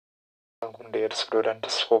dear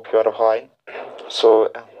students. Hope you are fine.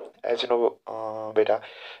 So, as you know, beta,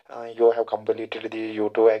 you have completed the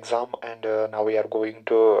U2 exam, and now we are going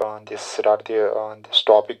to this start this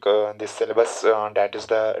topic, this syllabus, that is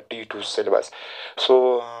the T2 syllabus.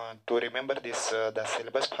 So, to remember this, the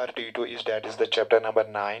syllabus for T2 is that is the chapter number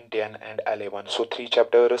 9, 10, and 11. So, three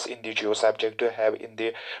chapters in the geo subject have in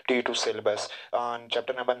the T2 syllabus. On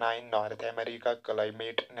chapter number 9, North America,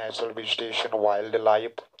 climate, natural vegetation,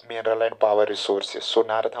 wildlife, mineral and power resources. So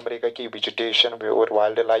north America की vegetation और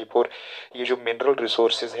wild life और ये जो mineral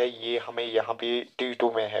resources है ये हमें यहाँ पे T2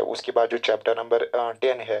 में है। उसके बाद जो चैप्टर नंबर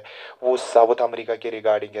 10 है वो साउथ अमेरिका के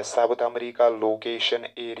रिगार्डिंग है। South America location,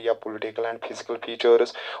 area, political and physical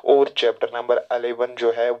features. और चैप्टर नंबर 11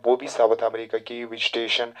 जो है वो भी साउथ अमेरिका की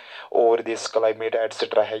वेजिटेशन और दिस क्लाइमेट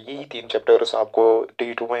एटसेट्रा है। यही तीन चैप्टर्स आपको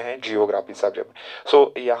T2 में है जियोग्राफी सब्जेक्ट में।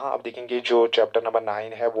 सो यहाँ आप देखेंगे जो चैप्टर नंबर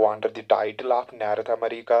 9 है वो under the title of north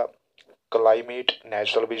America climate,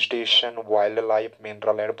 natural vegetation, wildlife,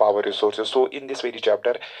 mineral and power resources. So in this very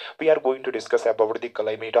chapter, we are going to discuss about the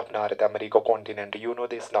climate of North America continent. You know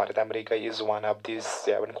this North America is one of these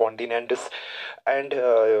 7 continents, and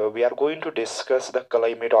we are going to discuss the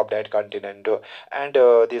climate of that continent and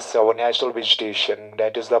this natural vegetation,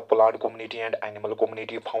 that is the plant community and animal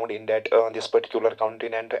community found in that this particular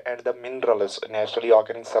continent, and the minerals, naturally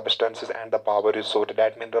occurring substances, and the power resource,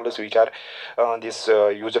 that minerals which are this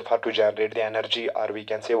used for to generate the energy, or we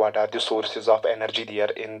can say what are the sources of energy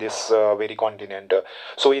there in this very continent.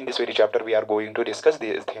 So in this very chapter we are going to discuss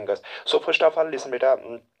these things. So first of all, listen beta,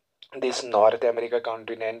 this North America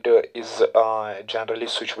continent is generally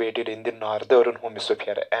situated in the northern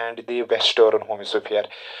hemisphere and the western hemisphere.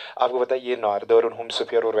 आपको पता है ये northern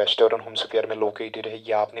hemisphere और western hemisphere में located है।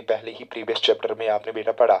 ये आपने पहले ही प्रीवियस चैप्टर में आपने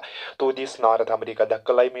बेटा पढ़ा। तो this north America, the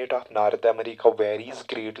climate of north America varies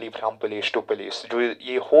greatly from place to place. जो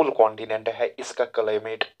ये होल कॉन्टिनेंट है इसका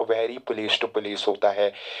climate very place to place होता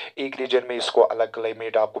है। एक रीजन में इसको अलग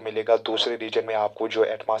क्लाइमेट आपको मिलेगा, दूसरे रीजन में आपको जो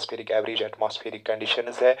एटमॉस्फेरिक एवरेज एटमॉस्फेरिक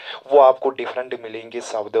कंडीशंस है वो आपको डिफरेंट मिलेंगे।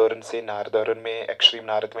 साउदर्न से नॉर्दर्न में, एक्सट्रीम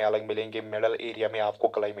नॉर्थ में अलग मिलेंगे, मिडल एरिया में आपको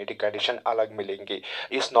क्लाइमेटिक कंडीशन अलग मिलेंगे।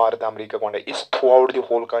 इस नॉर्थ अमेरिका कॉन्टिनेंट, इस through out the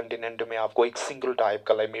whole continent में आपको एक सिंगल टाइप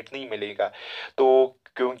क्लाइमेट नहीं मिलेगा। तो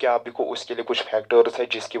क्योंकि आप देखो उसके लिए कुछ फैक्टर्स है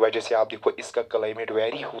जिसकी वजह से आप देखो इसका क्लाइमेट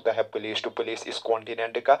वेरी होता है प्लेस टू प्लेस इस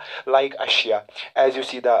कॉन्टिनेंट का। Like Asia, as you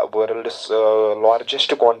see the world's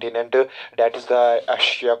largest continent, that is the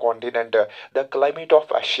Asia continent. The climate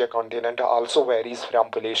of Asia continent also varies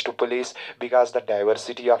from place to place because the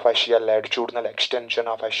diversity of Asia latitudinal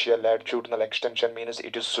extension of Asia latitudinal extension means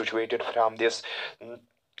it is situated from this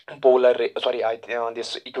polar, sorry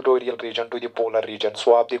this equatorial region to the polar region.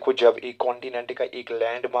 सो आप देखो जब एक continent का एक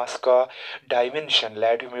land mass का dimension,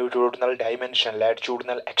 latitudinal dimension,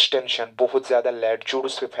 latitudinal extension बहुत ज़्यादा latitude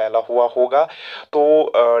से फैला हुआ होगा तो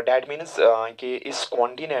डैट मीन्स कि इस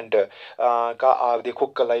कॉन्टिनेंट का आप देखो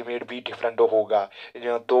क्लाइमेट भी डिफरेंट होगा।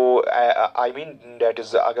 तो आई मीन डैट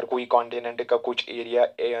इज अगर कोई कॉन्टिनेंट का कुछ एरिया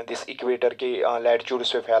दिस इक्वेटर के लैटिट्यूड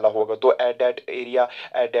से फैला होगा तो at that area,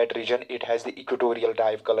 at that reason it has the equatorial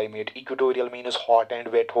type climate. Equatorial means hot and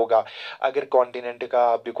wait होगा। अगर कॉन्टिनेंट का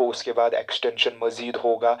आप देखो उसके बाद एक्सटेंशन मजीद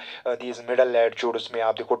होगा दीज मिडल लैटिट्यूड्स में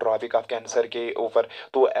आप देखो ट्रॉपिक ऑफ कैंसर के ऊपर,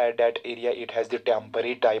 तो at that area it has the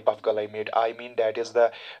temperate type of climate. I mean that is the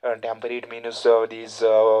temperate means these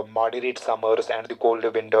moderate summers and the cold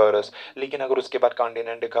winters. लेकिन अगर उसके बाद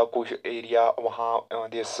कॉन्टिनेंट का कुछ एरिया वहाँ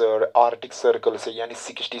दिस आर्टिक सर्कल से यानी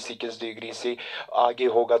 66 डिग्री से आगे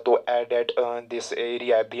होगा तो at that this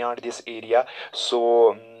area, beyond this area, so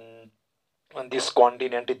this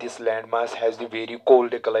continent, this landmass has the very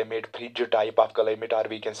cold climate, frigid type of climate, or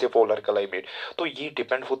we can say polar climate। तो ये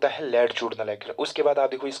depend होता है लैटिट्यूडनल एक्शन। उसके बाद आप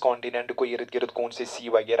देखो इस कॉन्टिनेंट को इर्द गिर्द कौन से सी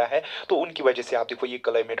वगैरह है तो उनकी वजह से आप देखो ये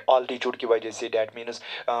क्लाइमेट ऑल्टीट्यूड की वजह से, डैट मीन्स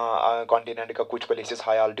कॉन्टिनेंट का कुछ प्लेसेस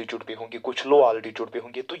हाई ऑल्टीट्यूड पे होंगे, कुछ लो ऑल्टीट्यूड पे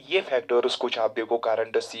होंगे। तो ये फैक्टर्स कुछ आप देखो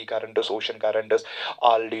करंटस, सी करंटस, ओशन करंटस,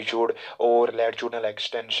 ऑल्टीट्यूड और लैटिट्यूडनल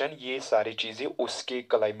एक्सटेंशन, ये सारी चीज़ें उसके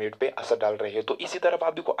क्लाइमेट पे असर डाल रही है। तो इसी तरफ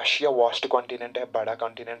आप देखो एशिया वास्ट कॉन्टिनेंट है, बड़ा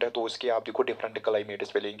कॉन्टिनेंट है, तो उसके आप देखो डिफरेंट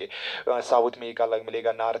क्लाइमेट्स मिलेंगे। साउथ में एक अलग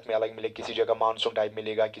मिलेगा, नॉर्थ में अलग मिलेगा, किसी जगह मानसून टाइप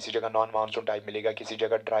मिलेगा, किसी जगह नॉन मानसून टाइप मिलेगा, किसी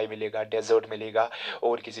जगह ड्राई मिलेगा, डेजर्ट मिलेगा,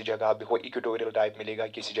 और किसी जगह आप देखो इक्वेटोरियल टाइप मिलेगा,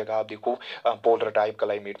 किसी जगह आप देखो पोलर टाइप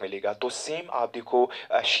क्लाइमेट मिलेगा। तो सेम आप देखो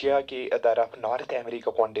एशिया के तरफ नॉर्थ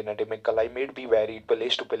अमेरिका कॉन्टिनेंट में क्लाइमेट भी वेरी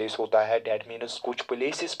प्लेस टू प्लेस होता है। डैट मीन्स कुछ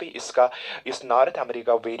प्लेसेस पे इसका, इस नॉर्थ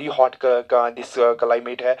अमेरिका वेरी हॉट का दिस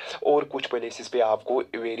क्लाइमेट है और कुछ प्लेसेस पे आपको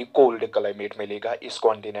वेरी कोल्ड क्लाइमेट मिलेगा इस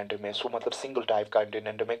कॉन्टिनेंट में। सो मतलब सिंगल टाइप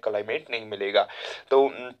कॉन्टिनेंट में क्लाइमेट नहीं मिलेगा। तो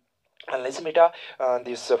Listen बेटा,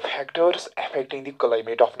 this factors affecting the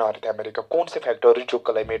climate of north America, कौन से फैक्टर्स जो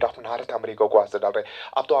क्लाइमेट ऑफ नॉर्थ अमेरिका को असर डाल रहे हैं।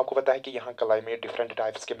 अब तो आपको पता है कि यहाँ क्लाइमेट डिफरेंट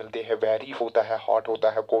टाइप्स के मिलते हैं, वेरी होता है, हॉट होता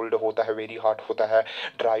है, कोल्ड होता है, वेरी हॉट होता है,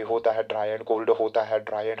 ड्राई होता है, ड्राई एंड कोल्ड होता है,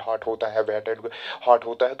 ड्राई एंड हॉट होता है, वेट एंड हॉट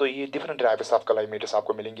होता है। तो ये डिफरेंट टाइप्स ऑफ क्लाइमेट्स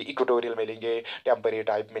आपको मिलेंगे, इक्वेटोरियल मिलेंगे, टेम्परेट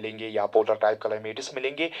टाइप मिलेंगे, या पोलर टाइप क्लाइमेट्स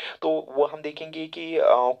मिलेंगे। तो वो हम देखेंगे कि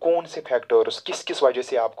कौन से फैक्टर्स किस किस वजह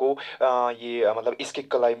से आपको ये मतलब इसके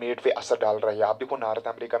क्लाइमेट पे असर डाल रहा है। आप देखो नॉर्थ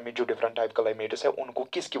अमेरिका में जो डिफरेंट टाइप क्लाइमेट्स है उनको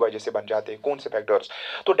किसकी वजह से बन जाते हैं, कौन से फैक्टर्स।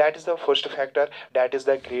 तो that is the first factor, that is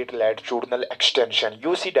the great latitudinal extension.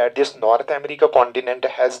 You see that this north America continent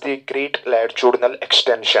has the great latitudinal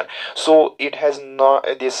extension, so it has not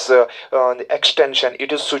this extension,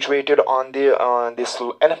 it is situated on the this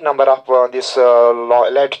enough number of this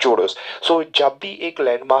latitudes। so जब भी एक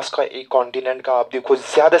land mass का एक continent का आप देखो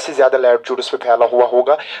ज्यादा से ज्यादा लैटिट्यूड्स पे फैला हुआ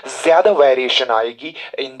होगा, ज्यादा वेरिएशन आएगी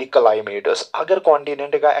इन द क्लाइमेट्स। अगर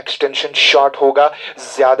कॉन्टिनेंट का एक्सटेंशन शॉर्ट होगा,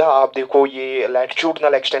 ज्यादा आप देखो ये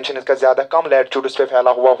लैटिट्यूडनल एक्सटेंशन इसका ज्यादा कम लैटिट्यूड्स पे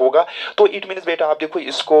फैला हुआ होगा, तो इट मीन्स बेटा आप देखो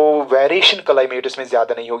इसको वेरिएशन क्लाइमेट्स में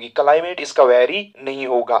ज्यादा नहीं होगी, क्लाइमेट इसका वेरी नहीं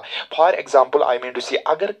होगा। For example I mean to सी,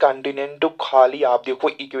 अगर कॉन्टिनेंट खाली आप देखो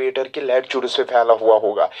इक्वेटर के लैटिट्यूड्स पे फैला हुआ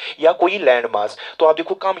होगा या कोई लैंड मास, तो आप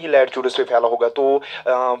देखो कम ही लैटिट्यूड्स पे फैला होगा, तो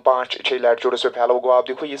 5-6 लैटिट्यूड्स पे फैला होगा, आप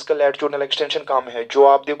देखो इसका लैटिट्यूडनल एक्सटेंशन कम है। जो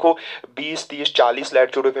आप देखो 20-30-40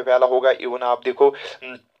 लैटिट्यूड पे फैला होगा, इवन आप देखो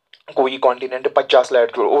कोई कॉन्टिनेंट 50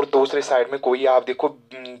 लैटिट्यूड, और दूसरे साइड में कोई आप देखो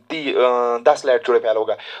 10 लैटिट्यूड पे फैला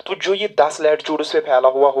होगा। तो जो ये 10 लैटिट्यूड पे फैला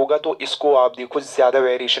हुआ होगा, तो इसको आप देखो ज्यादा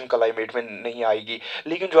वेरिएशन क्लाइमेट में नहीं आएगी।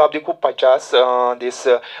 लेकिन जो आप देखो 50 दिस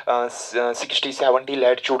 60-70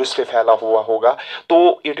 लैटिट्यूड पे फैला हुआ होगा,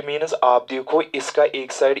 तो इट मीन्स आप देखो इसका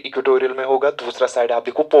एक साइड इक्वेटोरियल में होगा, दूसरा साइड आप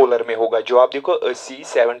देखो पोलर में होगा। जो आप देखो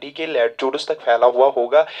 80-70 के लैटिट्यूड तक फैला हुआ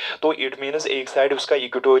होगा, तो इट मीन्स एक साइड उसका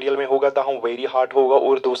इक्वेटोरियल में होगा तो हम वेरी हॉट होगा,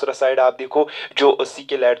 और दूसरा साइड आप देखो जो 80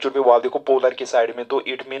 के लैटिट्यूड पे वो आप देखो पोलर के साइड में, तो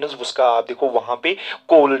इट मीन्स उसका आप देखो वहां पे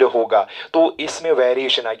कोल्ड होगा। तो इसमें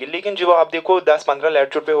वेरिएशन आएगी। लेकिन जो आप देखो 10-15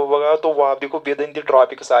 लैटिट्यूड पे होगा, तो वो आप देखो विद इन द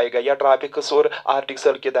ट्रॉपिक्स आएगा, या ट्रॉपिक्स और आर्टिक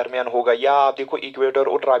सर्कल के दरमियान होगा, या आप देखो इक्वेटर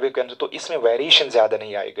और ट्रॉपिक के अंदर, तो इसमें वेरिएशन ज्यादा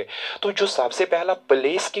नहीं आएगा। तो जो सबसे पहला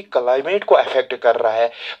प्लेस के क्लाइमेट को अफेक्ट कर रहा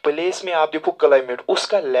है, प्लेस में आप देखो क्लाइमेट,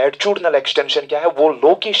 उसका लैटिट्यूडनल एक्सटेंशन क्या है, वो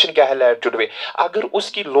लोकेशन क्या है लैटिट्यूड पे। अगर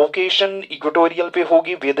उसकी लोकेशन इक्वेटोरियल पे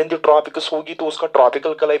होगी, विद इन द ट्रॉपिक्स होगी, तो उसका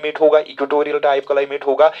ट्रॉपिकल क्लाइमेट होगा, इक्वेटोरियल टाइप क्लाइमेट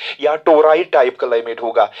होगा, या टोराइड टाइप क्लाइमेट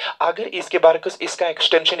होगा। अगर इसके बरक्स इसका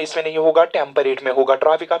एक्सटेंशन इसमें नहीं होगा, टेम्परेट में होगा,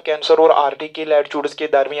 ट्रॉपिक ऑफ कैंसर और आर्टिक के लैटिट्यूड्स के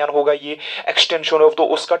दरमियान होगा ये एक्सटेंशन ऑफ, तो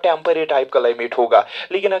उसका टेम्परेट टाइप क्लाइमेट होगा।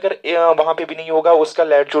 लेकिन अगर वहां पे भी नहीं होगा, उसका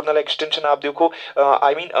लैटिट्यूडनल एक्सटेंशन आप देखो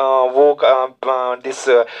आई मीन वो दिस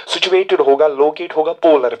सिचुएटेड होगा, लोकेट होगा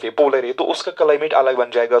पोलर पे, पोलर है, तो उसका क्लाइमेट अलग बन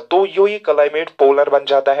जाएगा। तो ये क्लाइमेट पोलर बन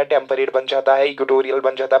जाता है, टेम्परेट बन जाता है, इक्वेटोरियल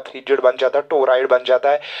बन जाता है, फ्रिजिड बन जाता है, टोराइड बन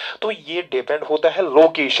जाता है। तो ये डिपेंड होता है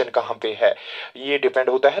लोकेशन कहाँ पे है, ये डिपेंड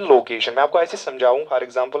होता है लोकेशन। मैं आपको ऐसे समझाऊं, फॉर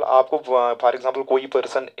एग्जांपल आपको, फॉर एग्जांपल कोई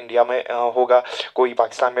पर्सन इंडिया में होगा, कोई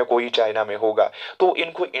पाकिस्तान में, कोई चाइना में होगा, तो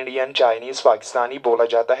इनको इंडियन, चाइनीज, पाकिस्तानी बोला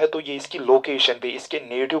जाता है। तो ये इसकी लोकेशन पे, इसके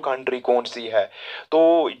नेटिव कंट्री कौन सी है,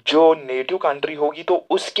 तो जो नेटिव कंट्री होगी तो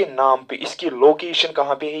उसके नाम पे इसकी लोकेशन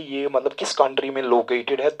कहाँ पे है, ये मतलब किस कंट्री में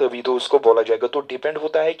लोकेटेड है, तभी तो उसको बोला जाएगा। तो डिपेंड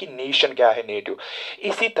होता है कि नेशन क्या है, नेटिव।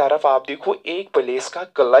 इसी तरफ आप देखो एक प्लेस का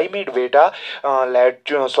क्लाइमेट बेटा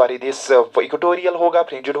लैट सॉरी दिस इक्वेटोरियल होगा,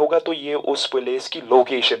 फ्रिंजिड होगा, तो ये उस प्लेस की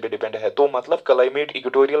लोकेशन पे डिपेंड है। तो मतलब क्लाइमेट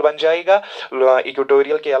इक्वेटोरियल बन जाएगा,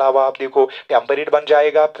 इक्वेटोरियल के अलावा आप देखो टेम्परेट बन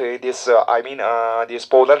जाएगा, फिर this I mean this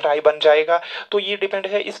polar type बन जाएगा। तो ये डिपेंड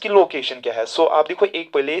है इसकी लोकेशन क्या है। सो आप देखो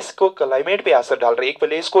एक प्लेस को क्लाइमेट पे असर डाल रहा है, एक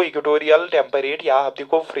प्लेस को इक्वेटोरियल, टेम्परेट या आप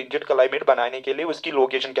देखो फ्रिंजिड क्लाइमेट बनाने के लिए उसकी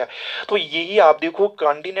लोकेशन क्या है। तो यही आप देखो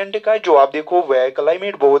कॉन्टिनेंट का जो आप देखो वह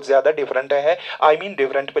क्लाइमेट बहुत ज्यादा डिफरेंट है, आई मीन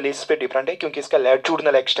डिफरेंट प्लेस पे डिफरेंट है, क्योंकि इसका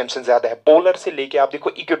लैटिट्यूडनल एक्सटेंशन ज्यादा है, पोलर से लेके आप देखो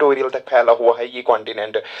इक्वेटोरियल तक फैला हुआ है ये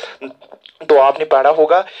कॉन्टिनेंट। तो आपने पढ़ा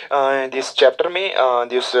होगा दिस चैप्टर में,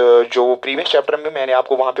 दिस जो प्रीवियस चैप्टर में मैंने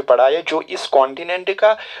आपको वहां पे पढ़ा है, जो इस कॉन्टिनेंट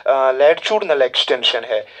का लैटिट्यूडनल एक्सटेंशन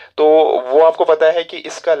है, तो वो आपको पता है कि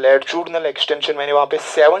इसका लैटिट्यूडनल एक्सटेंशन मैंने वहां पे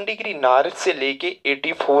 7 डिग्री नॉर्थ से लेके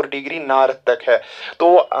 84 डिग्री नॉर्थ तक है।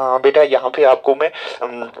 तो बेटा यहाँ पे आपको मैं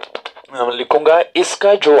लिखूंगा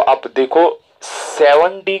इसका जो आप देखो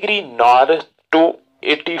 7 degree north to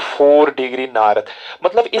 84 degree north,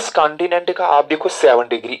 मतलब इस कॉन्टिनेंट का आप देखो 7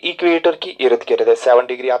 डिग्री इक्वेटर की इर्द गिर्द है। 7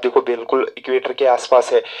 डिग्री आप देखो बिल्कुल इक्वेटर के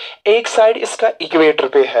आसपास है। एक साइड इसका इक्वेटर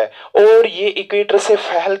पे है और ये इक्वेटर से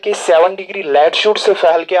फैल के 7 डिग्री लैटिट्यूड से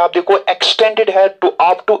फैल के आप देखो एक्सटेंडेड है to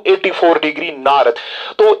up to 84 degree north.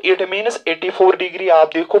 तो इट मीन्स 84 डिग्री आप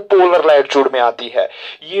देखो पोलर लैटिट्यूड में आती है।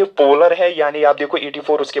 ये पोलर है, यानी आप देखो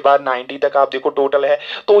 84 उसके बाद 90 तक आप देखो टोटल है,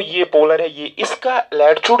 तो ये पोलर है। ये इसका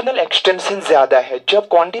लैटिट्यूडनल एक्सटेंशन ज्यादा है। जब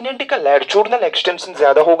कॉन्टिनेंट का लैटिट्यूडनल एक्सटेंशन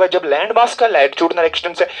ज्यादा होगा, जब लैंड मास का लैटिट्यूडनल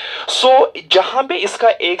एक्सटेंशन, सो जहां पे इसका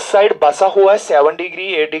एक साइड बसा हुआ है 7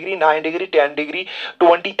 degree 8 degree 9 degree 10 degree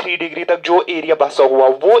 23 degree तक जो एरिया बसा हुआ,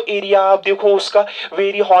 वो एरिया आप देखो उसका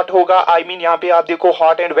वेरी हॉट होगा। आई मीन यहाँ पे आप देखो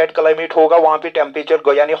हॉट एंड वेट क्लाइमेट होगा, वहां पे टेम्परेचर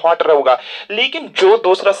यानी हॉट रहेगा। लेकिन जो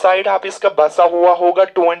दूसरा साइड आप इसका बसा हुआ होगा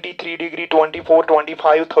 23 डिग्री 24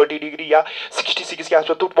 25 30 डिग्री या 66 के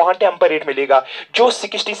आसपास, तो वहां टेम्परेट मिलेगा। जो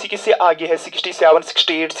 66 से आगे है 67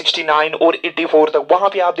 68 69 और 84 तक, वहां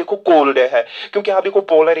पे आप देखो कोल्ड है, क्योंकि आप देखो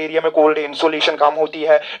पोलर एरिया में कोल्ड इंसोलेशन कम होती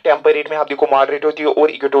है, टेम्परेट में आप देखो मॉडरेट होती है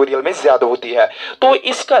और इक्वेटोरियल में ज्यादा होती है। तो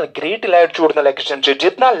इसका ग्रेट लैटिट्यूडनल एक्सटेंशन,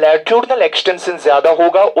 जितना लैटिट्यूडनल एक्सटेंशन ज्यादा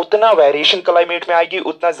होगा उतना वेरिएशन क्लाइमेट में आएगी,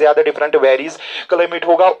 उतना ज्यादा डिफरेंट वेरीज क्लाइमेट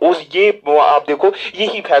होगा। उस ये आप देखो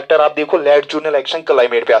यही फैक्टर आप देखो लैटिट्यूडनल एक्शन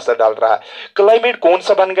क्लाइमेट पे असर डाल रहा है। क्लाइमेट कौन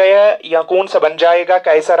सा बन गया है या कौन सा बन जाएगा,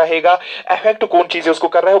 कैसा रहेगा, इफेक्ट कौन चीज है उसको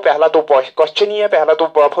कर रहा है, वो पहला तो क्वेश्चन ही है। पहला तो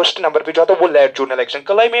फर्स्ट नंबर पे जो आता है वो लैटिट्यूडनल एक्शन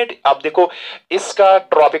क्लाइमेट। आप देखो इसका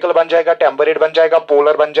ट्रॉपिकल बन जाएगा, टेम्परेट बन जाएगा,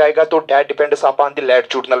 पोलर बन जाएगा, तो that depends upon the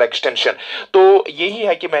latitudinal extension. तो यही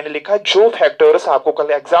है कि मैंने लिखा जो फैक्टर्स आपको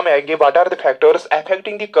कल एग्जाम में आएंगे, what are the factors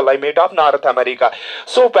affecting the climate of north America.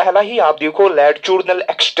 सो पहला ही आप देखो latitudinal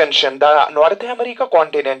extension, the north America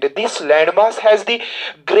continent, this landmass has the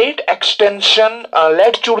great extension,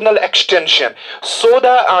 latitudinal extension, so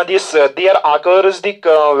this there occurs the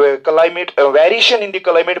climate variation in the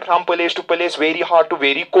climate from place to place, very hot to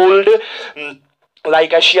very cold,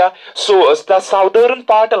 like Asia. So the southern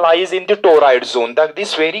part lies in the torrid zone.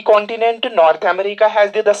 This very continent, North America,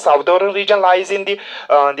 has the southern region lies in the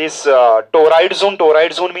this torrid zone.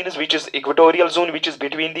 Torrid zone means which is equatorial zone, which is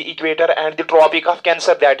between the equator and the Tropic of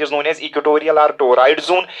Cancer. That is known as equatorial or torrid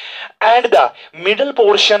zone. And the middle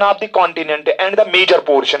portion of the continent and the major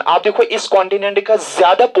portion, आप देखो इस continent का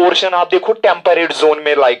ज्यादा portion आप देखो temperate zone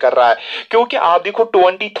में लाई कर रहा है, क्योंकि आप देखो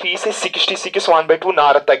 23 से 66 1/2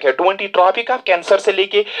 नॉर्थ तक है। 20 ट्रॉपिक ऑफ कैंसर से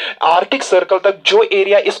लेके आर्टिक सर्कल तक जो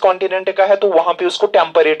एरिया इस कॉन्टिनेंट का है, तो वहां पे उसको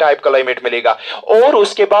टेम्परेट टाइप क्लाइमेट मिलेगा। और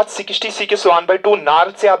उसके बाद 66 1/2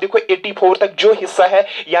 नॉर्थ से आप देखो 84 तक जो हिस्सा है,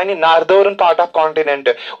 यानी नॉर्दर्न पार्ट ऑफ कॉन्टिनेंट,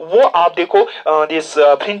 वो आप देखो दिस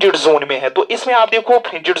फ्रिंजिड जोन में है। तो इसमें आप देखो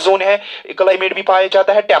फ्रिंजिड जोन है, क्लाइमेट भी पाया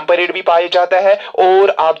जाता है, टेम्परेट भी पाया जाता है,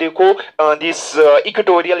 और आप देखो दिस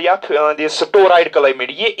इक्वेटोरियल या दिस टोराइड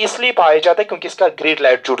क्लाइमेट, ये इसलिए पाया जाता है क्योंकि इसका ग्रेट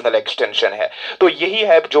लैटिट्यूडनल एक्सटेंशन है। तो यही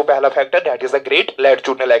है जो पहला factor, that is the great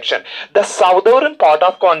latitudinal action. The southern part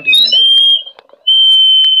of continent,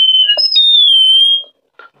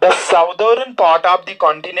 the southern part of the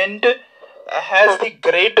continent has the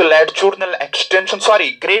great latitudinal extension.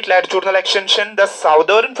 The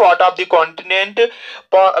southern part of the continent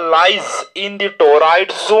lies in the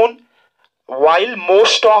torrid zone, while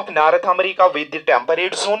most of north America with the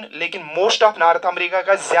temperate zone. लेकिन most of north America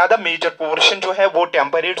का ज्यादा major portion जो है वो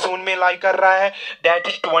temperate zone में लाई कर रहा है, that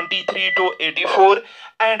is 23 to 84।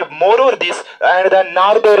 And more over this and the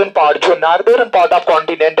northern part, जो नॉर्दर्न पार्ट ऑफ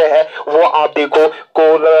कॉन्टिनेंट है, वो आप देखो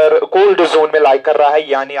कोल्ड जोन में लाई कर रहा है,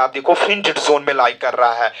 यानी आप देखो फ्रिंजिड जोन में लाई कर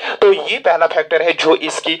रहा है। तो ये पहला फैक्टर है जो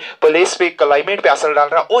इसकी प्लेस पे क्लाइमेट पे असर डाल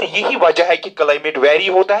रहा है, और यही वजह है कि क्लाइमेट वेरी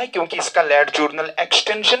होता है क्योंकि इसका लैटिट्यूडनल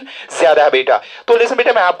एक्सटेंशन ज्यादा है बेटा। तो लिसन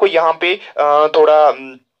बेटा, मैं आपको यहाँ पे थोड़ा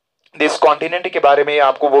दिस कॉन्टिनेंट के बारे में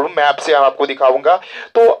आपको बोलूं, मैप से आपको दिखाऊंगा।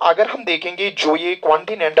 तो अगर हम देखेंगे जो ये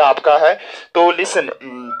कॉन्टिनेंट आपका है, तो लिसन,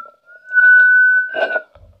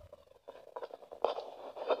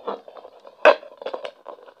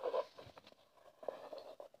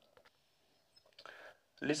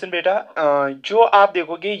 लिसन बेटा, जो आप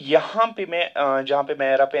देखोगे यहाँ पे मैं जहाँ पे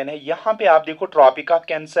मेरा पेन है, यहाँ पे आप देखो ट्रॉपिक ऑफ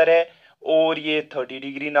कैंसर है, और ये 30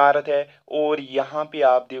 डिग्री नॉर्थ है, और यहाँ पे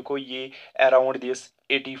आप देखो ये अराउंड दिस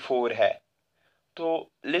 84 है। तो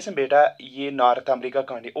लिसन बेटा, ये नॉर्थ अमेरिका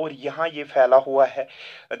कंट्री, और यहाँ ये फैला हुआ है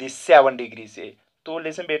दिस 7 डिग्री से। तो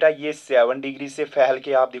लेकिन बेटा ये 7 डिग्री से फैल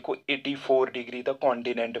के आप देखो 84 डिग्री तक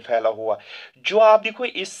कॉन्टिनेंट फैला हुआ। जो आप देखो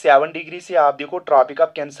इस 7 डिग्री से आप देखो ट्रॉपिक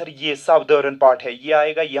ऑफ कैंसर ये साउदर्न पार्ट है, ये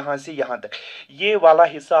आएगा यहाँ से यहाँ तक। ये वाला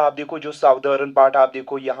हिस्सा आप देखो जो साउदर्न पार्ट आप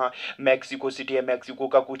देखो यहाँ मैक्सिको सिटी है, मैक्सिको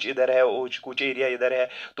का कुछ इधर है और कुछ एरिया इधर है।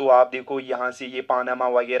 तो आप देखो यहाँ से ये पानामा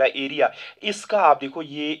वगैरह एरिया, इसका आप देखो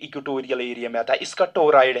ये इक्वेटोरियल एरिया में आता है, इसका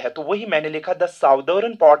टोराइड है। तो वही मैंने लिखा the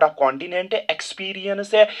southern part of continent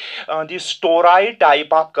experience है this torrid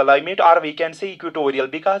type of climate, or we can say equatorial,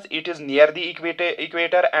 because it is near the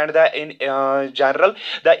equator and the in general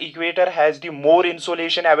the equator has the more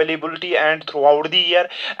insolation availability and throughout the year,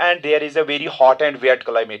 and there is a very hot and wet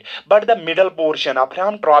climate. But the middle portion of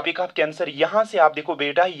from tropic of cancer, यहाँ से आप देखो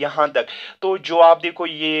बेटा यहाँ तक, तो जो आप देखो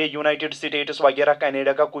ये यूनाइटेड स्टेट्स वगैरह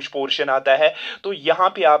कनाडा का कुछ पोर्शन आता है, तो यहाँ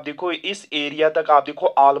पे आप देखो इस एरिया तक आप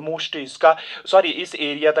देखो ऑलमोस्ट इसका सॉरी इस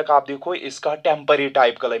एरिया तक आप देखो इसका टेम्परेरी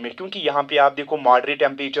टाइप क्लाइमेट, क्योंकि यहाँ पे आप देखो मॉडरेट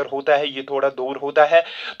टेम्परेचर होता है, ये थोड़ा दूर होता है।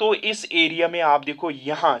 तो इस एरिया में आप देखो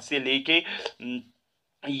यहाँ से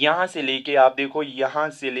लेके आप देखो यहाँ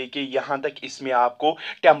से लेके यहाँ तक इसमें आपको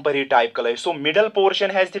temporary type colour. So middle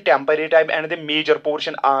portion has the temporary type and the major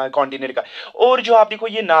portion continent का। और जो आप देखो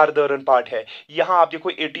ये नॉर्दर्न पार्ट है, यहाँ आप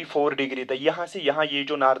देखो 84 डिग्री तक, यहाँ से यहाँ ये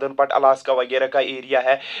जो नॉर्दर्न पार्ट अलास्का वगैरह का एरिया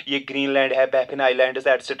है, ये ग्रीनलैंड है, बैफिन आइलैंड्स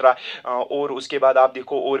एटसेट्रा, और उसके बाद आप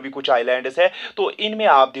देखो और भी कुछ आइलैंड्स है। तो इनमें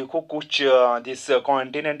आप देखो कुछ दिस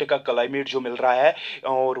कॉन्टिनेंट का क्लाइमेट जो मिल रहा है,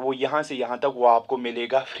 और वो यहाँ से यहाँ तक वो आपको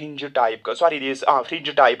मिलेगा फ्रिंज टाइप का, sorry this fringe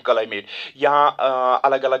type climate. यहाँ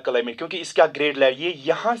अलग अलग क्लाइमेट, क्योंकि इसका ग्रेड लेयर ये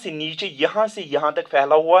यहाँ से नीचे यहाँ से यहाँ तक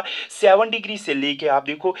फैला हुआ 7 डिग्री से लेके आप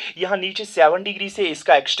देखो यहाँ नीचे 7 डिग्री से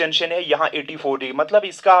इसका एक्सटेंशन है यहाँ 84 डिग्री, मतलब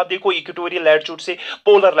इसका आप देखो इक्वेटोरियल लैटिट्यूड से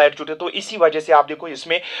पोलर लैटिट्यूड है। तो इसी वजह से आप देखो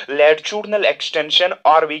इसमें लैटिट्यूडनल एक्सटेंशन,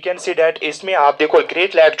 और वी कैन सी दैट इसमें आप देखो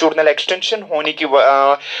ग्रेट लैटिट्यूडनल एक्सटेंशन होने की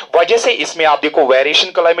वजह से इसमें आप देखो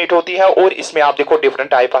वेरिएशन क्लाइमेट होती है, और इसमें आप देखो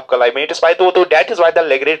different type of climate bye तो that is why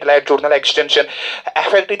the great latitudinal extension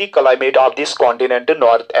affect the climate of this continent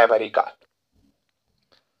North America.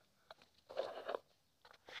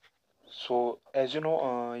 So as you know,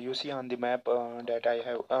 you see on the map that I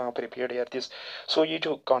have prepared here this, so ये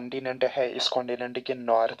जो continent है, इस continent के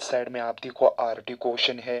north side में आप देखो Arctic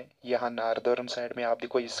ocean है, यहाँ नॉर्दर्न साइड में आप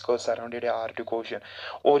देखो इसको सराउंडेड है आर्टिक ओशन,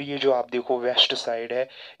 और ये जो आप देखो वेस्ट साइड है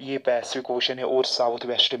ये पैसिफिक ओशन है, और साउथ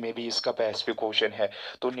वेस्ट में भी इसका पैसिफिक ओशन है।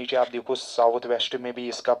 तो नीचे आप देखो साउथ वेस्ट में भी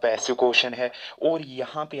इसका पैसिफिक ओशन है, और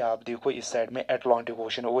यहाँ पे आप देखो इस साइड में अटलांटिक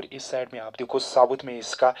ओशन, और इस साइड में आप देखो साउथ में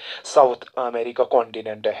इसका साउथ अमेरिका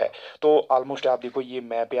कॉन्टिनेंट है। तो ऑलमोस्ट आप देखो ये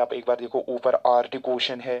मैप पे आप एक बार देखो, ऊपर आर्टिक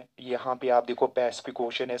ओशन है, यहाँ पे आप देखो पैसिफिक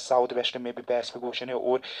ओशन है, साउथ वेस्ट में भी पैसिफिक ओशन है,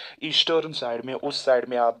 और ईस्टर्न साइड में उस साइड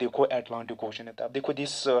में आप देखो अटलांटिक ओशन है। तो आप देखो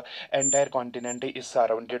this entire continent is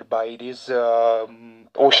surrounded by this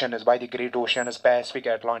oceans, by the great oceans Pacific,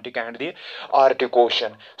 Atlantic and the Arctic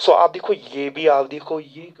Ocean. So आप देखो ये भी आप देखो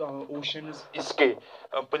ये ओशंस इसके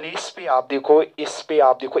प्लेस पे आप देखो, इस पे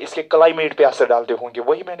आप देखो इसके क्लाइमेट पे असर डालते होंगे।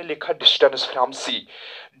 वही मैंने लिखा distance from C,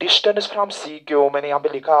 distance from सी क्यों मैंने यहाँ पे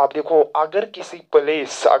लिखा, आप देखो अगर किसी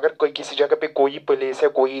प्लेस, अगर कोई किसी जगह पे कोई प्लेस है,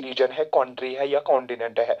 कोई रीजन है, कंट्री है या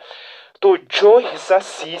कॉन्टिनेंट है, तो जो हिस्सा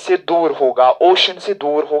सी से दूर होगा, ओशन से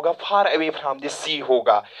दूर होगा, फार अवे फ्रॉम द सी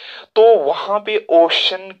होगा, तो वहां पे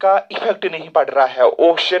ओशन का इफेक्ट नहीं पड़ रहा है,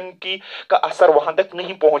 ओशन की का असर वहां तक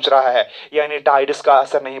नहीं पहुंच रहा है, यानी टाइड्स का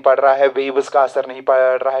असर नहीं पड़ रहा है, वेव्स का असर नहीं पड़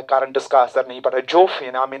रहा है, करंट्स का असर नहीं पड़ रहा है। जो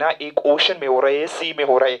फिनोमेना एक ओशन में हो रहे हैं, सी में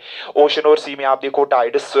हो रहे, ओशन और सी में आप देखो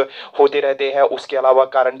टाइड्स होते रहते हैं, उसके अलावा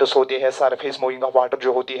करंट्स होते हैं, सरफेस मूविंग ऑफ वाटर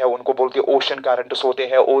जो होती है उनको बोलते हैं ओशन करंट्स होते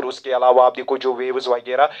हैं, और उसके अलावा आप देखो जो वेव्स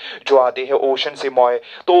वगैरह जो आते हैं ओशन से मोए,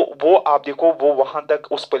 तो वो आप देखो वो वहां तक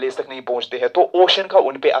उस प्लेस तक नहीं पहुंचते हैं, तो ओशन का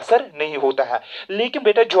उन पे असर नहीं होता है। लेकिन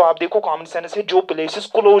बेटा जो आप देखो कॉमन सेंस है, जो प्लेसेस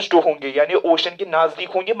क्लोज्ड होंगे यानी ओशन के नजदीक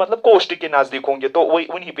होंगे, मतलब कोस्ट के नजदीक होंगे, तो वही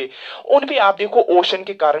उन पे आप देखो ओशन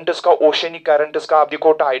के करंट्स का, ओशनिक करंट्स का, आप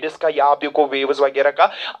देखो टाइड्स का, या आप देखो वेव्स वगैरह का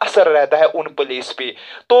असर रहता है उन प्लेस पे।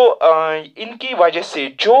 तो इनकी वजह से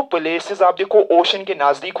जो प्लेसेस आप देखो ओशन के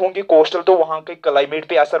नजदीक होंगे कोस्टल, तो वहां के क्लाइमेट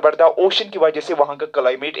पे असर पड़ता है, ओशन की वजह से वहां का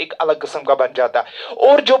क्लाइमेट एक अलग किस्म का बन जाता है।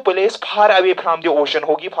 और जो place far away from the ocean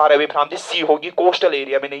होगी, फार अवे फ्रॉम द सी होगी, कोस्टल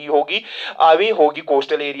एरिया में नहीं होगी, अवे होगी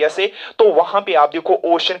कोस्टल एरिया से, तो वहां पे आप देखो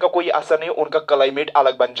ओशन का कोई असर नहीं, उनका क्लाइमेट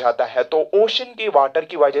अलग बन जाता है। तो ओशन के वाटर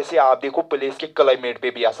की वजह से आप देखो प्लेस के क्लाइमेट पे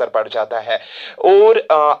भी असर पड़ जाता है। और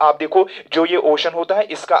आप देखो जो ये ओशन होता है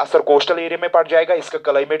इसका असर कोस्टल एरिया में पड़ जाएगा, इसका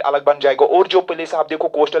क्लाइमेट अलग बन जाएगा, और जो प्लेस आप देखो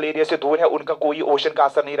कोस्टल एरिया से दूर है उनका कोई ओशन का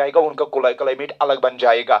असर नहीं रहेगा, उनका क्लाइमेट अलग बन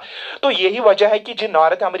जाएगा। तो यही वजह है कि जो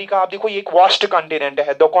नॉर्थ अमेरिका आप देखो एक वास्ट कॉन्टिनेंट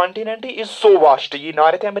है, the continent is so vast, ये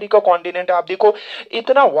नॉर्थ अमेरिका कॉन्टिनेंट आप देखो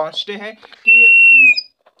इतना वास्ट है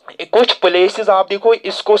कि कुछ प्लेसेस आप देखो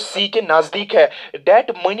इसको सी के नजदीक है,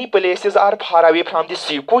 debt money places are far away from the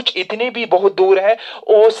सी, कुछ इतने भी बहुत दूर है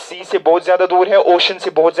और सी से बहुत ज्यादा दूर है, ओशन से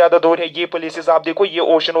बहुत ज्यादा दूर है। ये प्लेसेस आप देखो ये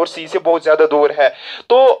ओशन और सी से बहुत ज्यादा दूर है।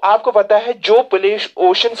 तो आपको पता है जो प्लेस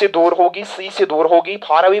ओशन से दूर होगी, सी से दूर होगी,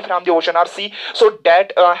 far away from the ocean R C, so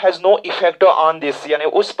date has no effect on this, यानी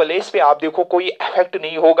उस प्लेस पे आप देखो कोई इफेक्ट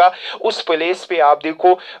नहीं होगा, उस प्लेस पे आप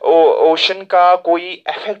देखो ओशन का कोई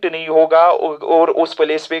इफेक्ट नहीं होगा और उस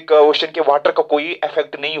प्लेस पे ओशन के वाटर का कोई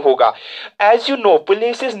इफेक्ट नहीं होगा। As you know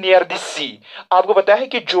places near the सी, आपको पता है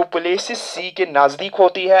कि जो प्लेसेस सी के नजदीक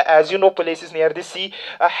होती है, as you know places near the C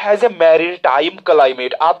has a maritime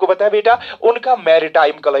climate, आपको पता है बेटा उनका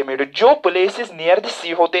मैरीटाइम क्लाइमेट। जो प्लेसेस नियर द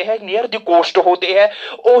सी होते हैं, नियर द कोस्ट होते हैं,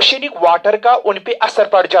 ओशनिक वाटर का उन पे असर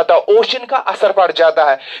पड़ जाता है, ओशन का असर पड़ जाता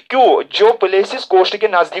है। क्यों? जो प्लेसेस कोस्ट के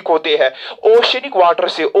नजदीक होते हैं, ओशनिक वाटर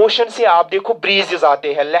से, ओशन से आप देखो ब्रीजेस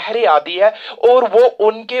आते हैं, लहरें आती है और वो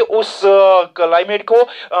उनके उस क्लाइमेट को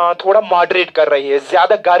थोड़ा मॉडरेट कर रही है,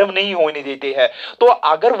 ज्यादा गर्म नहीं होने देते हैं। तो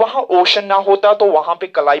अगर वहां ओशन ना होता तो वहां पे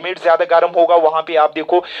क्लाइमेट ज्यादा गर्म होगा, वहां पे आप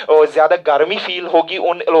देखो ज्यादा गर्मी फील होगी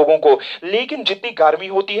उन लोगों को, लेकिन जितनी गर्मी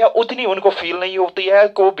होती है उतनी उनको फील नहीं होती है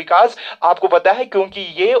को, बिकॉज आपको पता है क्योंकि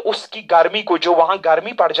ये उसकी गर्मी को, जो वहां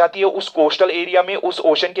गर्मी पड़ जाती है उस कोस्टल एरिया में, उस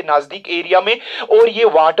ओशन के नजदीक एरिया में, और ये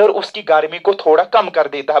वाटर उसकी गर्मी को थोड़ा कम कर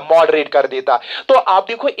देता है, मॉडरेट कर देता है। तो आप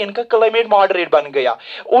देखो इनका क्लाइमेट मॉडरेट बन गया,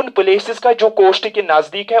 उन प्लेसेस का जो कोस्ट के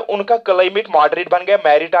नजदीक है उनका क्लाइमेट मॉडरेट बन गया।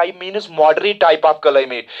 Maritime means moderate type of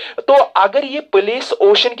climate. तो अगर ये प्लेस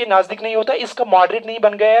ओशन के नजदीक नहीं होता, इसका मॉडरेट नहीं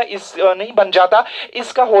बन गया, इस नहीं बन जाता,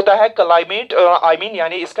 इसका होता है क्लाइमेट आई मीन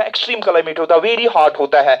यानी इसका एक्सट्रीम क्लाइमेट होता है, वेरी हॉट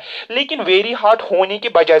होता है। लेकिन वेरी हॉट होने के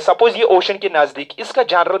बजाय सपोज ये ओशन के नजदीक, इसका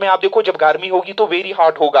जनरल में आप देखो जब गर्मी होगी तो वेरी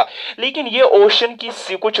हॉट होगा, लेकिन ये ओशन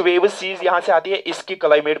की कुछ वेव सीज यहां से आती है, इसकी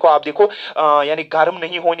क्लाइमेट को आप देखो यानी गर्म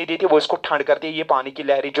नहीं होने देती, वो इसको ठंड करती है। ये पानी की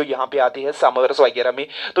लहरें जो यहाँ पे आती है समर्स वगैरह में,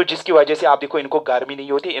 तो जिसकी वजह से आप देखो इनको गर्मी नहीं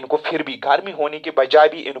होती, इनको फिर भी गर्मी होने के बजाय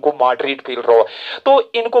भी इनको मॉडरेट फील रहा। तो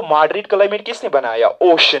इनको मॉडरेट क्लाइमेट किसने बनाया?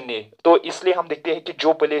 ओशन ने। तो इसलिए हम देखते हैं कि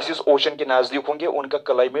जो प्लेसेस ओशन के नजदीक होंगे उनका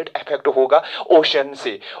क्लाइमेट इफेक्ट होगा ओशन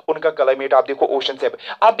से, उनका क्लाइमेट आप देखो ओशन से।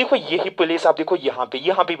 आप देखो यही प्लेस आप देखो यहाँ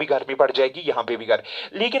पे भी गर्मी पड़ जाएगी, यहाँ पे भी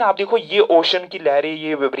गर्मी, लेकिन आप देखो ये ओशन की लहरें,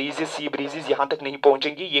 ये ब्रीजेस, सी ब्रीजेस यहां तक नहीं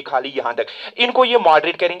पहुंचेंगी, ये खाली यहां तक, इनको ये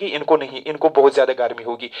मॉडरेट करेंगे, इनको नहीं, इनको बहुत ज्यादा गर्मी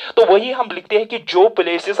होगी। तो वही हम लिखते हैं कि जो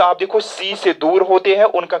प्लेसेस आप देखो सी से दूर होते हैं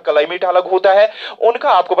उनका क्लाइमेट अलग होता है, उनका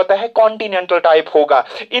आपको पता है कॉन्टिनेंटल टाइप होगा,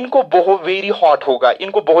 इनको बहुत वेरी हॉट होगा,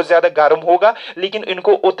 इनको बहुत ज्यादा गर्म होगा, लेकिन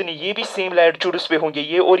इनको उतनी, ये भी सेम लैटिट्यूड्स पे होंगे,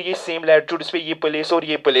 ये और ये सेम लैटिट्यूड्स पे, ये प्लेस और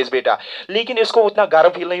ये प्लेस बेटा, लेकिन इसको उतना गर्म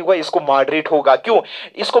फील नहीं होगा, इसको मॉडरेट होगा। क्यों?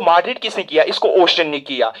 इसको मॉडरेट किसने किया? इसको ओशन ने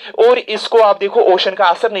किया, और इसको आप देखो ओशन का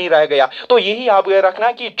असर नहीं रह गया। तो यही आप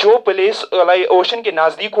रखना कि जो प्लेस ओशन के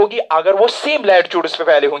नजदीक होगी अगर वो सेम लैटिट्यूड्स पे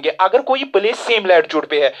फैले होंगे, अगर कोई प्लेस सेम लैटिट्यूड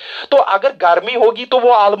पे है तो अगर गर्मी होगी तो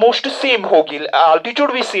वो ऑलमोस्ट सेम होगी,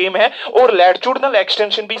 अल्टीट्यूड भी सेम है और लैटिट्यूडनल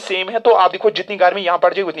एक्सटेंशन भी सेम है, तो आप देखो जितनी गर्मी यहां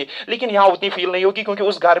पड़ जाएगी उतनी, लेकिन यहां उतनी फील नहीं होगी क्योंकि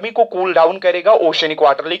उस गर्मी को कूल डाउन करेगा ओशनिक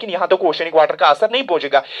वाटर, लेकिन यहां तक ओशनिक वाटर का असर नहीं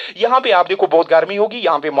पहुंचेगा। यहां पे आप देखो बहुत गर्मी होगी,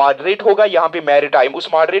 यहां पे मॉडरेट होगा, यहां पे मैरीटाइम, उस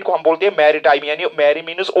मॉडरेट को हम बोलते हैं मैरीटाइम, यानी मैरी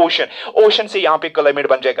मींस ओशन, ओशन से यहां पे क्लाइमेट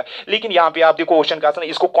बन जाएगा। लेकिन यहां पे आप देखो ओशन का असर,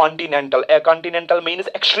 इसको कॉन्टिनेंटल, कॉन्टिनेंटल मींस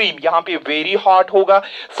एक्सट्रीम, यहां पे वेरी हॉट होगा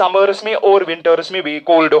समर्स में और विंटर्स में भी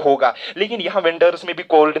कोल्ड होगा, लेकिन यहां विंटर्स में भी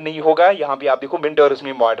कोल्ड नहीं होगा, यहां पे आप देखो विंटर्स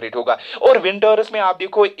में मॉडरेट होगा, और विंटर्स में आप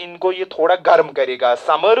देखो इनको ये थोड़ा गर्म करेगा,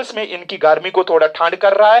 समर्स में इनकी गर्मी को थोड़ा ठंड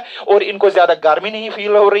कर रहा है और इनको ज्यादा गर्मी नहीं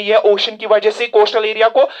फील हो रही है ओशन की वजह से कोस्टल एरिया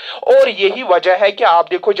को, और यही वजह है कि आप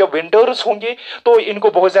देखो जब विंटर्स होंगे तो इनको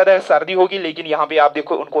बहुत ज्यादा सर्दी होगी, लेकिन यहां पे आप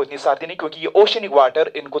देखो उनको इतनी सर्दी नहीं क्योंकि ये ओशनिक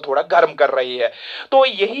वाटर इनको थोड़ा गर्म कर रही है। तो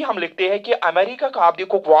यही हम लिखते हैं कि अमेरिका का आप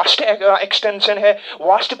देखो वास्ट एक्सटेंशन है,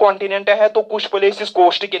 वास्ट कॉन्टिनेंट है, तो कुछ प्लेसेस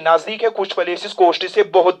कोस्ट के नजदीक है, कुछ प्लेसेस कोस्ट से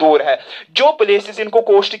बहुत दूर है। जो प्लेसेस इनको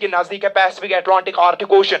कोस्ट के नजदीक है, पैसिफिक, अटलांटिक,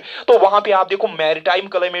 आर्टिक ओशन, तो वहां पे आप देखो मैरीटाइम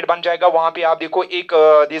क्लाइमेट बन जाएगा, वहां पे आप देखो एक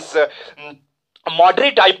दिस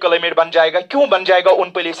मॉडरेट टाइप क्लाइमेट बन जाएगा। क्यों बन जाएगा उन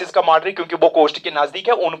प्लेसेस का मॉडरेट? क्योंकि वो कोस्ट के नजदीक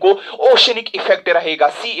है, उनको ओशनिक इफेक्ट रहेगा,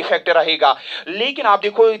 सी इफेक्ट रहेगा। लेकिन आप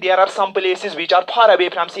देखो there are some places which are far away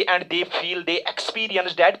from C and they feel, they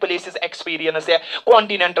experience, that places experience है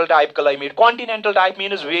continental type climate. Continental type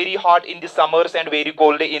means very hot in the summers and very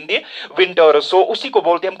cold in the winters, सो उसी को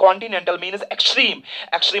बोलते हैं हम continental means extreme,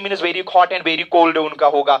 extreme means very hot and very cold उनका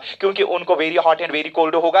होगा, क्योंकि उनको very hot and very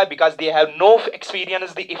cold होगा because they have no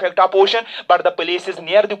experience the effect of ocean, but the the places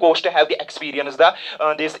near the coast have the experience the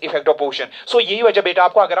this effect of ocean. So यही वजह बेटा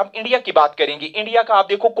आपको, अगर हम इंडिया की बात करेंगे, इंडिया का आप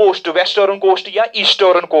देखो कोस्ट, वेस्टर्न कोस्ट या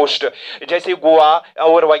ईस्टर्न कोस्ट, जैसे गोवा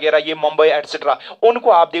और वगैरह ये मुंबई एटसेट्रा,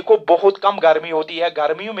 उनको आप देखो बहुत कम गर्मी होती है,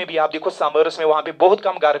 गर्मियों में भी आप देखो समर्स में वहां पे बहुत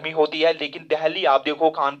कम गर्मी होती है, लेकिन दिल्ली आप देखो,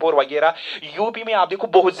 कानपुर वगैरह यूपी में आप देखो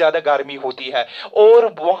बहुत ज्यादा गर्मी होती है, और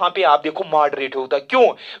वहां पे आप देखो मॉडरेट होता है। क्यों?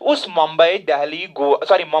 उस मुंबई दिल्ली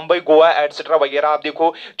मुंबई गोवा एटसेट्रा वगैरह आप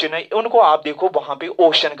देखो, चेन्नई, उनको आप देखो वहां पे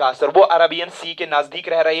ओशन का असर, वो अरबियन सी के नजदीक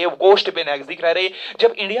रह रहे हैं, कोस्ट पे नजदीक रह रहे हैं।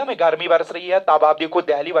 जब इंडिया में गर्मी बरस रही है तब आप देखो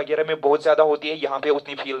दिल्ली वगैरह में बहुत ज्यादा होती है, यहाँ पे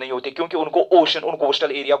उतनी फील नहीं होती, क्योंकि उनको ओशन, उन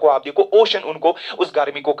कोस्टल एरिया को आप देखो ओशन उनको उस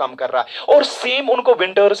गर्मी को कम कर रहा है। और सेम उनको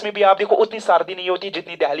विंटर्स में भी आप देखो उतनी सर्दी नहीं होती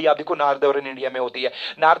जितनी दिल्ली आप देखो नॉर्दर्न इंडिया में होती है।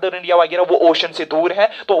 नॉर्दर्न इंडिया वगैरह वो ओशन से दूर है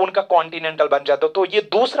तो उनका कॉन्टिनेंटल बन जाता है। तो ये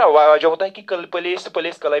दूसरा जो होता है कि प्लेस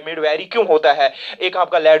प्लेस क्लाइमेट वेरी क्यों होता है, एक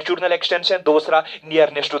आपका लैटिट्यूडनल एक्सटेंशन, दूसरा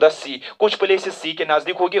नियरनेस टू द सी। कुछ प्लेसेस सी के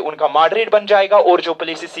नजदीक होगी उनका मॉडरेट बन जाएगा, और जो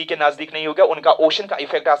प्लेसेस सी के नजदीक नहीं होगा उनका ओशन का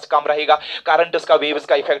इफेक्ट कम रहेगा, करंट्स का, वेव्स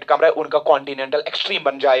का इफेक्ट कम रहेगा, उनका कॉन्टिनेंटल एक्सट्रीम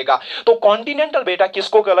बन जाएगा। तो कॉन्टिनेंटल बेटा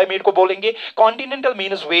किसको क्लाइमेट को बोलेंगे? Continental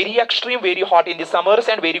means very extreme, very hot in the summers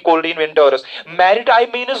and very cold in winters. Maritime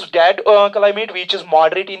means that climate which is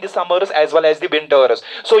moderate in the summers as well as the winters.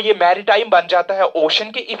 सो ये maritime बन जाता है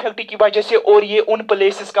ocean के effect की वजह से, और ये उन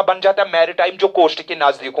प्लेसेस का बन जाता है मैरीटाइम जो कोस्ट के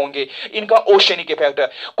नजदीक होंगे, इनका ओशनिक इफेक्ट।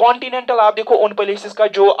 कॉन्टिनेंटल आप देखो उन प्लेसेस का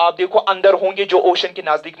जो आप देखो अंदर होंगे, जो ओशन के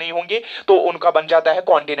नजदीक नहीं होंगे, तो उनका बन जाता है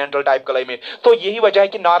कॉन्टिनेंटल टाइप क्लाइमेट। तो यही वजह है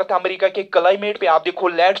कि नॉर्थ अमेरिका के क्लाइमेट पे आप देखो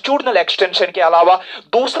लैटिट्यूडनल एक्सटेंशन के अलावा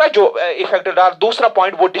दूसरा जो इफेक्ट, दूसरा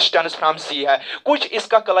पॉइंट वो डिस्टेंस फ्रॉम सी है। कुछ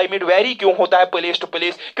इसका क्लाइमेट वेरी क्यों होता है प्लेस टू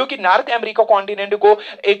प्लेस, क्योंकि नॉर्थ अमेरिका कॉन्टिनेंट को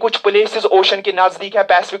कुछ प्लेसेस ओशन के नजदीक है,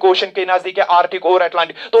 पैसिफिक ओशन के नजदीक है, आर्टिक और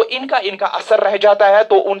अटलांटिक, तो इनका इनका असर रह जाता है।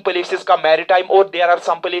 तो उन प्लेसेस का मैरीटाइम, और there are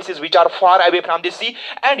some places which are far away from the C,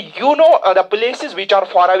 and you know the places which are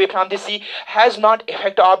far away from the C has not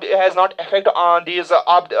effect on these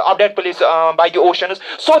of that place by the oceans,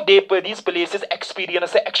 so these places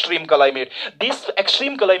experience extreme climate. This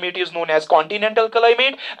extreme climate is known as continental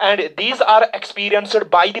climate, and these are experienced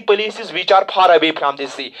by the places which are far away from the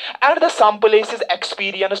sea. And the some places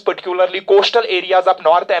experience, particularly coastal areas of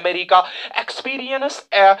North America, experience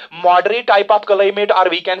a moderate type of climate, or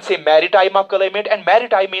we can say maritime of climate. And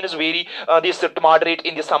maritime means very this moderate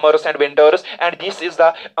in the summers and winters, and this is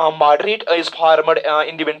the moderate is formed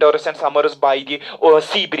in the winters and summers by the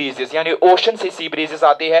sea breezes, यानी ocean से सी breezes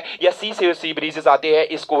आते हैं या सी से सी breezes आते हैं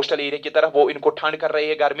इस coastal area की तरफ, वो इनको ठंड कर रहे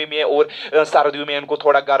हैं गर्मी में, और सर्दियों में इनको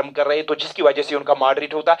थोड़ा गर्म कर रहे हैं, तो जिसकी वजह से उनका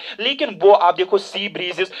मॉडरेट होता है। लेकिन वो आप देखो सी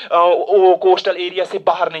ब्रीजेस कोस्टल एरिया से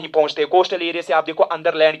बाहर नहीं पहुंचते, कोस्टल एरिया से आप देखो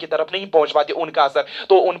अंदर लैंड की तरफ नहीं पहुंच पाते उनका असर,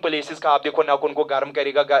 तो उन प्लेसेस का आप देखो ना उनको गर्म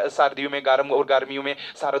करेगा, सर्दियों में गर्म और गर्मियों में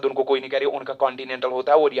सर्द उनको कोई नहीं करेगा, उनका कॉन्टिनेंटल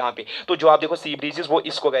होता है। और यहाँ पे तो जो आप देखो सी ब्रीजेस वो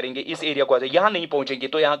इसको करेंगे, इस एरिया को यहाँ नहीं पहुंचेंगे,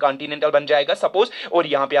 तो यहाँ कॉन्टिनेंटल बन जाएगा सपोज, और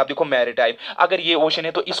यहाँ पे आप देखो मैरीटाइम। अगर ये ओशन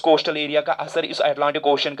है तो इस कोस्टल एरिया का असर इस अटलांटिक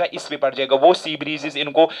ओशन का इस पे पड़ जाएगा, वो सी ब्रीजेस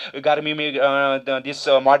इनको गर्मी में दिस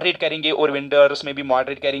मॉडरेट करेंगे और विंटर्स में भी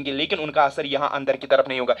मॉडरेट करेंगे, लेकिन उनका असर यहाँ अंदर की तरफ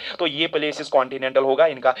नहीं होगा, तो ये प्लेसेस कॉन्टिनेंटल होगा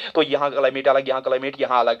इनका, तो यहाँ क्लाइमेट अलग, यहाँ क्लाइमेट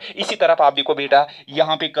यहाँ अलग। इसी तरफ आप देखो बेटा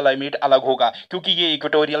यहाँ पे क्लाइमेट अलग होगा, क्योंकि ये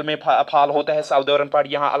इक्वेटोरियल में फॉल होता है साउदर्न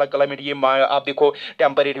पार्ट, यहाँ अलग क्लाइमेट, ये आप देखो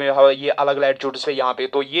टेम्परेट में ये अलग लैटिट्यूड्स पे यहाँ पे,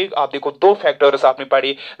 तो ये आप देखो दो फैक्टर्स आपने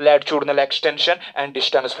पढ़े, latitudinal extension and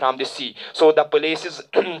distance from the sea. So the places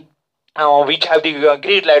which have the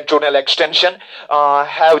great latitudinal extension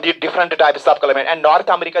have the different types of climate. And North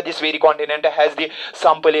America, this very continent, has the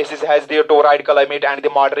some places has the torrid climate and the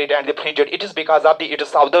moderate and the frigid. It is because of the its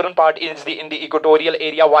southern part is the in the equatorial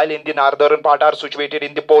area, while in the northern part are situated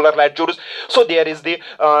in the polar latitudes. So there is the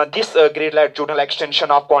this great latitudinal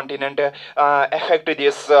extension of continent affect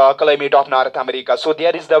this climate of North America. So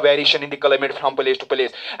there is the variation in the climate from place to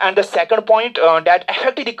place. And the second point that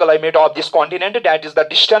affect the climate of this continent, that is the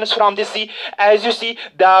distance from the sea. As you see,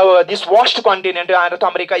 the this vast continent North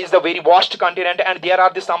America is the very vast continent, and there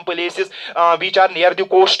are the some places which are near the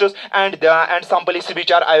coasts, and some places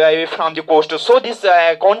which are away from the coast. So this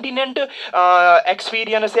continent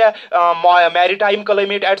experience maritime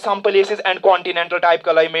climate at some places and continental type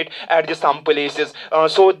climate at the some places.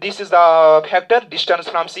 So this is the factor, distance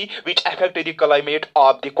from sea, which affect the climate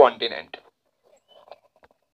of the continent.